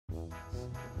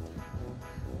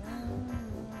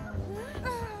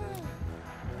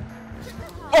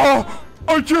Oh!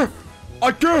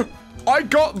 I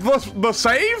got the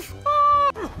save?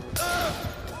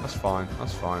 That's fine.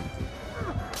 That's fine.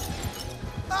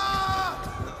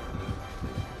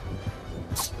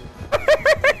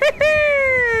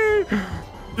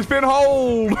 He's been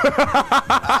holed.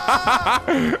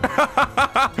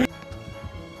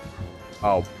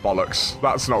 Oh, bollocks.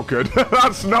 That's not good.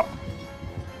 That's not...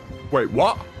 Wait,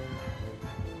 what?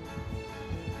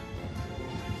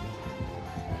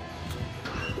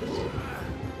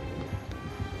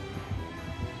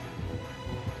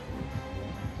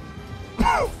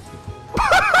 I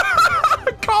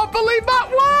can't believe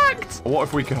that worked! What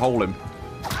if we could hold him?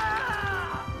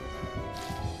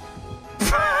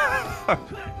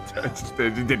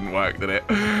 It didn't work, did it?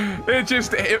 It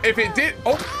just... If it did...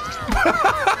 Oh!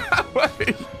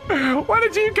 Wait, where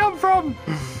did you come from?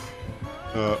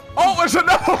 Oh, there's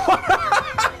another one!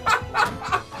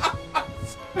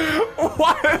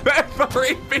 Why are there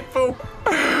 3 people?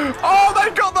 Oh, they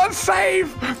got that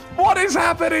save! What is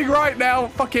happening right now?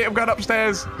 Fuck it, I'm going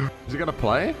upstairs. Is it gonna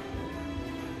play?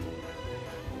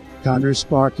 Connor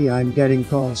Sparky, I'm getting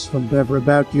calls from Bever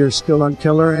about your skill on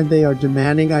killer, and they are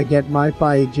demanding I get my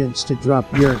agents to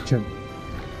drop your turn.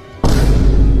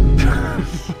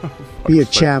 Be a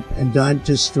champ and don't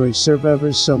destroy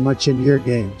survivors so much in your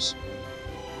games.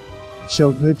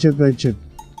 So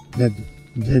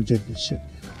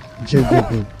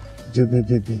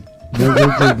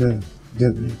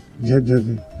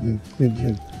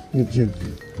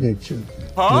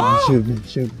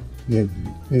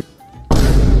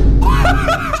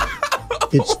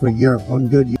it's for your own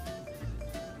good.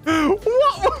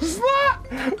 What was that?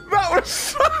 That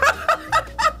was...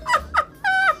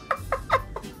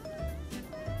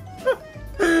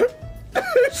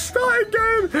 Start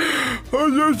again.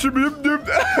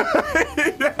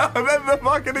 Yeah, and then the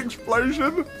fucking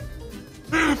explosion.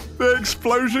 The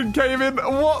explosion came in.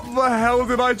 What the hell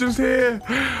did I just hear?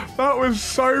 That was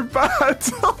so bad.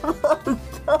 Oh my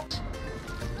God.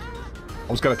 I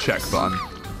was gonna check, but I'm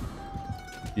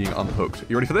being unhooked.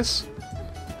 You ready for this?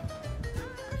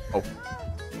 Oh.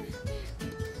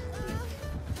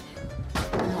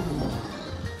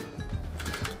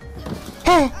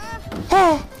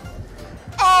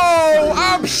 Oh,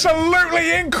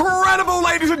 absolutely incredible,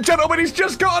 ladies and gentlemen. He's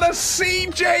just got a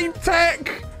CJ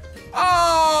Tech.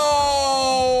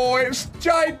 Oh, it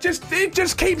just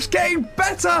keeps getting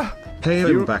better. Hey,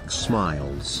 him back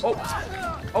smiles. Oh,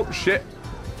 shit.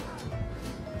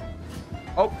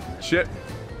 Oh, shit.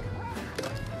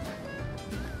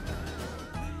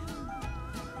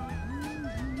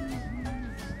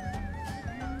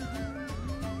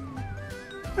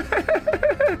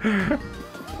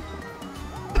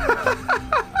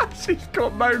 She's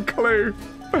got no clue.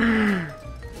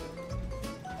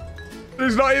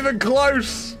 She's not even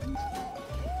close.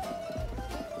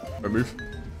 Don't move.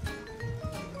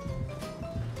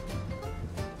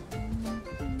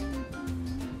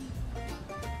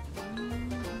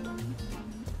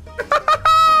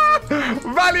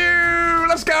 Value!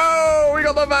 Let's go! We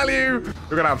got the value!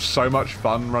 We're gonna have so much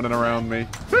fun running around me.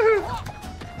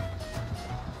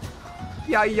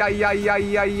 Yeah.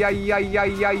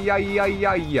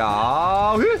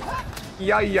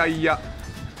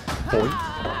 Point.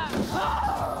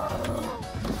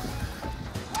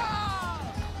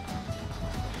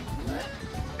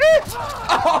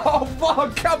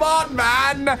 Oh, come on,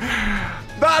 man!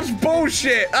 That's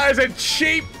bullshit! That is a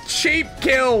cheap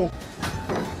kill!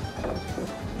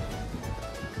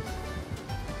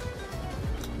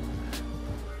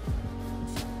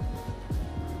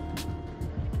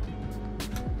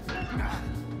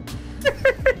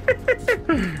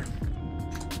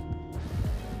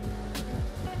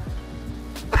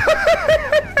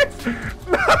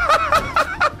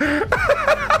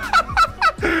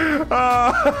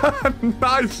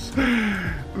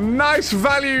 Nice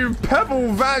value,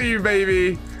 pebble value,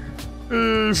 baby.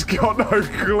 He's got no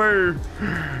clue.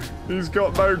 He's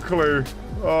got no clue.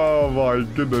 Oh my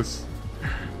goodness.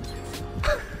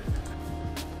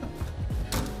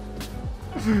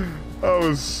 That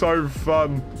was so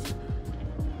fun.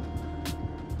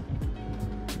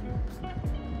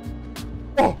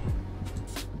 Oh.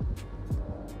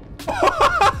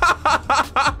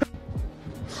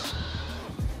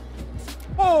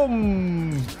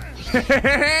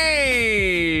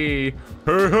 Hey!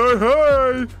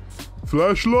 Hey!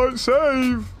 Flashlight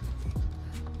save!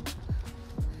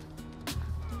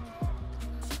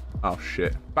 Oh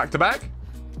shit. Back to back?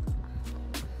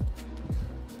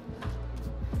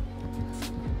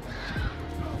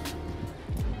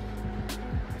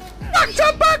 Back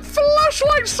to back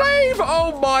flashlight save!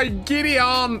 Oh my giddy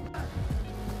aunt!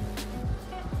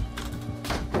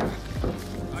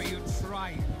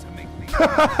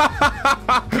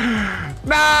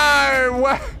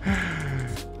 No!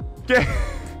 Get...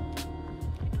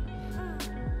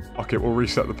 Okay, we'll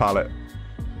reset the pallet.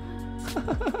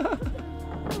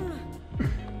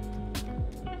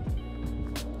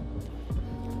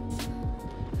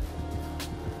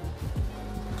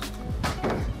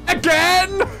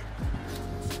 Again!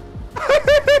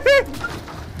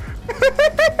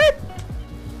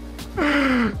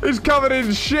 He's covered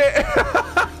in shit.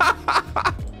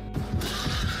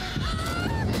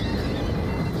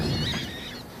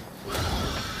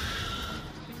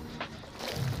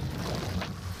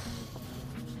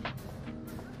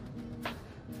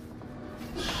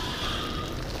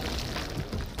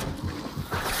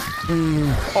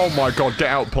 Oh my god, get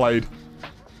outplayed.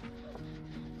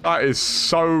 That is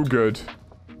so good.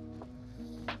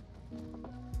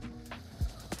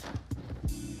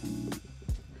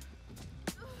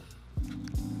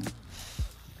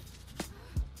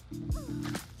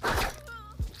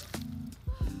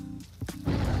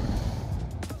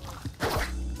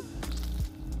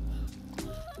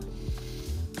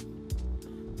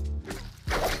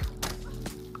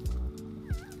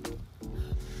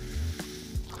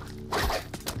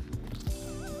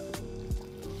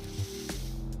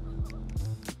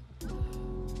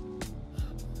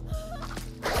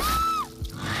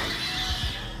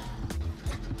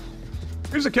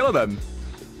 Who's the killer then?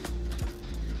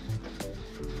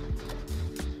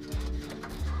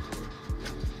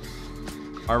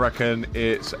 I reckon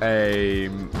it's a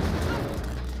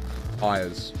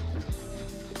Myers.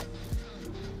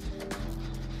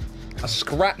 A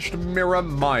scratched mirror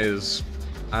Myers.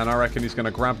 And I reckon he's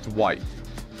gonna grab Dwight.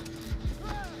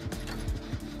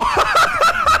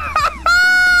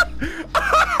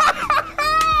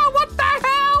 What the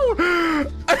hell?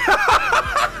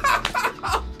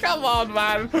 Come on,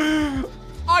 man.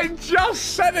 I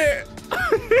just said it.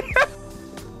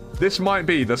 This might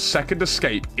be the second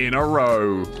escape in a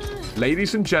row.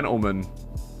 Ladies and gentlemen,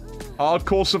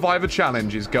 Hardcore Survivor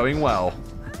Challenge is going well.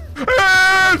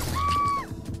 Yes!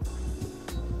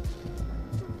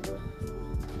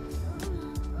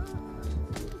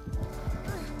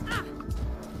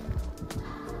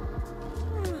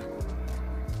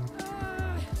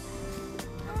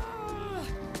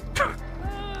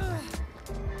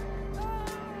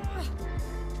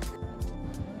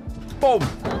 Boom!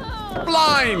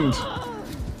 Blind!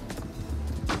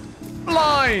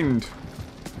 Blind!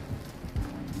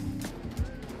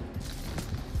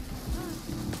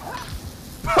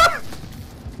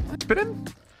 Spit him?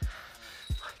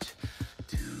 Much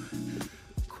too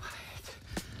quiet.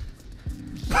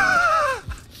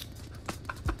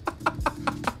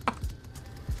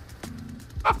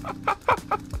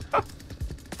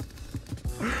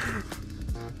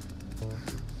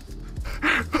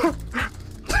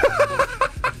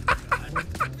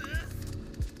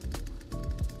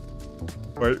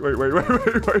 Wait.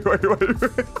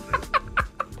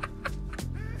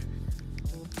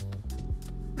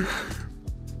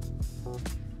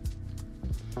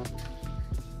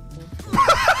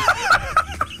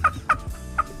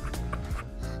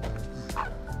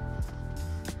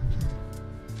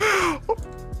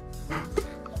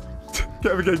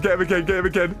 Get him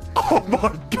again. Oh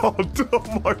my god.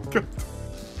 Oh my god.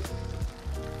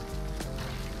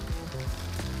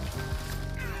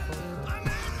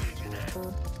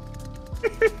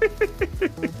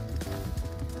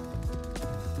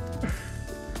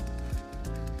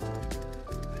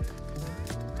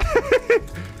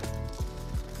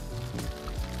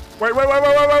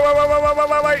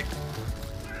 Wait.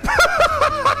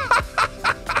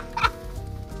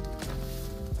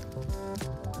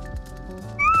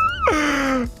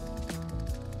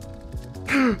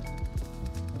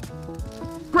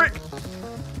 Quick!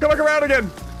 Come back around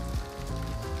again!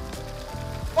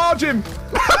 Barge him!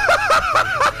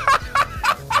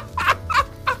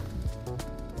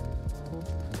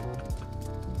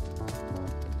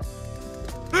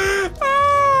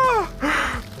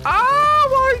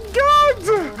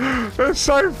 It's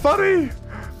so funny!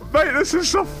 Mate, this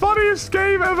is the funniest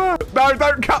game ever! No,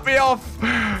 don't cut me off!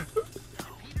 I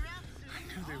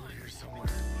knew they were here somewhere.